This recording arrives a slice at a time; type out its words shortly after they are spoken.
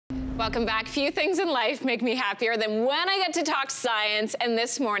Welcome back. Few things in life make me happier than when I get to talk science. And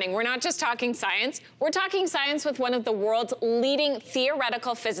this morning, we're not just talking science, we're talking science with one of the world's leading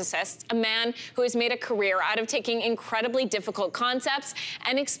theoretical physicists, a man who has made a career out of taking incredibly difficult concepts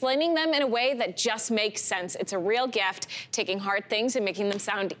and explaining them in a way that just makes sense. It's a real gift, taking hard things and making them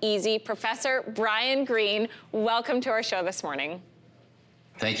sound easy. Professor Brian Greene, welcome to our show this morning.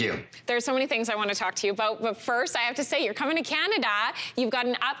 Thank you. There's so many things I want to talk to you about, but first I have to say you're coming to Canada. You've got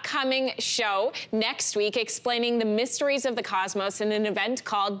an upcoming show next week explaining the mysteries of the cosmos in an event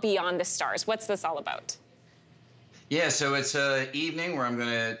called Beyond the Stars. What's this all about? Yeah, so it's an evening where I'm going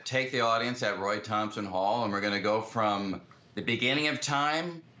to take the audience at Roy Thomson Hall, and we're going to go from the beginning of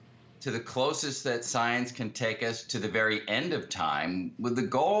time to the closest that science can take us to the very end of time, with the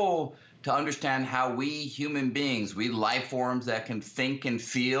goal to understand how we human beings, we life forms that can think and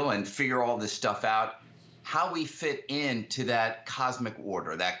feel and figure all this stuff out, how we fit into that cosmic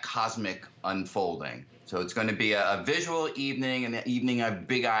order, that cosmic unfolding. So it's going to be a visual evening, and an evening of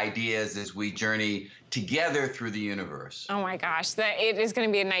big ideas as we journey together through the universe. Oh my gosh, it is going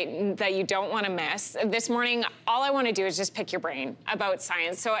to be a night that you don't want to miss. This morning, all I want to do is just pick your brain about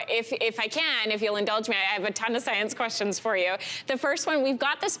science. So if I can, if you'll indulge me, I have a ton of science questions for you. The first one, we've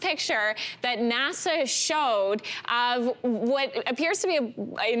got this picture that NASA showed of what appears to be,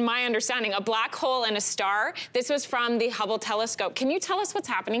 in my understanding, a black hole and a star. This was from the Hubble telescope. Can you tell us what's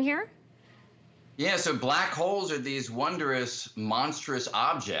happening here? Yeah, so black holes are these wondrous, monstrous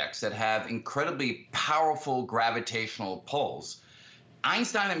objects that have incredibly powerful gravitational pulls.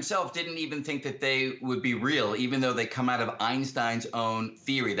 Einstein himself didn't even think that they would be real, even though they come out of Einstein's own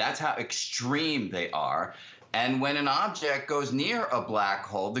theory. That's how extreme they are. And when an object goes near a black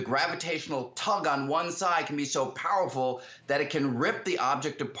hole, the gravitational tug on one side can be so powerful that it can rip the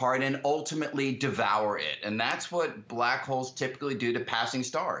object apart and ultimately devour it. And that's what black holes typically do to passing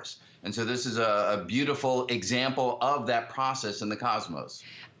stars. And so this is a beautiful example of that process in the cosmos.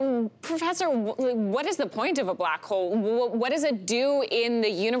 Professor, what is the point of a black hole? What does it do in the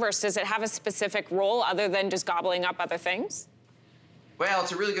universe? Does it have a specific role other than just gobbling up other things? Well,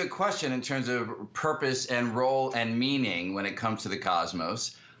 it's a really good question in terms of purpose and role and meaning when it comes to the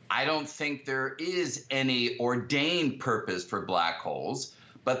cosmos. I don't think there is any ordained purpose for black holes,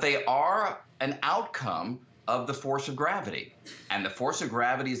 but they are an outcome of the force of gravity. And the force of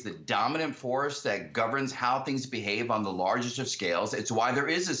gravity is the dominant force that governs how things behave on the largest of scales. It's why there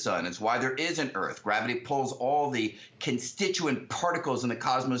is a sun. It's why there is an Earth. Gravity pulls all the constituent particles in the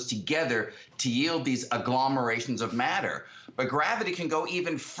cosmos together to yield these agglomerations of matter. But gravity can go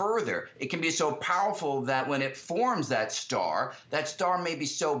even further. It can be so powerful that when it forms that star may be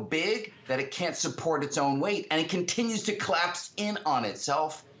so big that it can't support its own weight, and it continues to collapse in on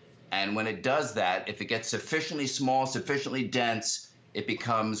itself. And when it does that, if it gets sufficiently small, sufficiently dense, it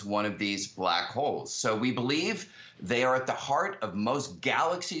becomes one of these black holes. So we believe they are at the heart of most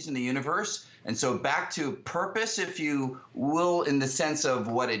galaxies in the universe. And so back to purpose, if you will, in the sense of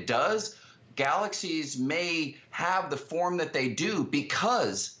what it does, galaxies may have the form that they do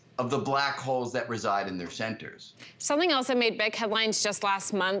because of the black holes that reside in their centers. Something else that made big headlines just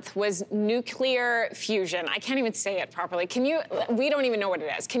last month was nuclear fusion. I can't even say it properly. We don't even know what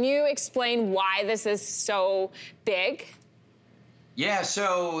it is. Can you explain why this is so big? Yeah,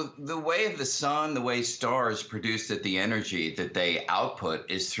 so the way the sun, the way stars produce the energy that they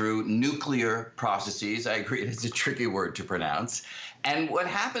output is through nuclear processes. I agree, it's a tricky word to pronounce. And what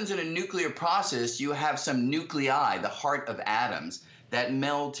happens in a nuclear process, you have some nuclei, the heart of atoms, that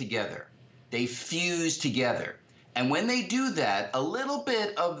meld together. They fuse together. And when they do that, a little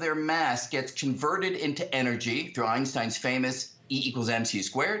bit of their mass gets converted into energy through Einstein's famous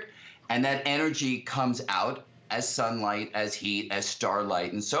E=mc², and that energy comes out as sunlight, as heat, as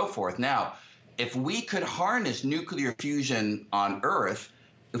starlight, and so forth. Now, if we could harness nuclear fusion on Earth,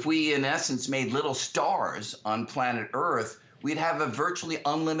 if we, in essence, made little stars on planet Earth, we'd have a virtually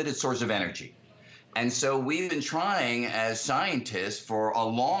unlimited source of energy. And so we've been trying as scientists for a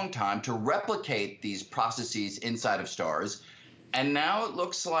long time to replicate these processes inside of stars. And now it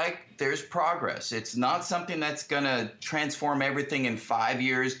looks like there's progress. It's not something that's going to transform everything in 5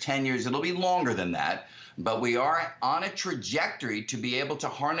 years, 10 years. It'll be longer than that. But we are on a trajectory to be able to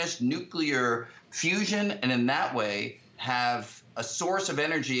harness nuclear fusion and in that way have a source of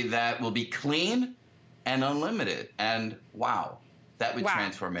energy that will be clean and unlimited. And wow. That would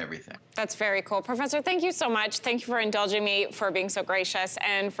transform everything. That's very cool. Professor, thank you so much. Thank you for indulging me, for being so gracious,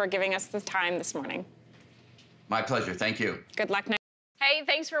 and for giving us the time this morning. My pleasure. Thank you. Good luck now. Hey,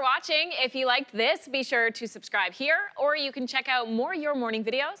 thanks for watching. If you liked this, be sure to subscribe here, or you can check out more Your Morning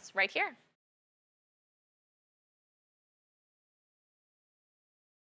videos right here.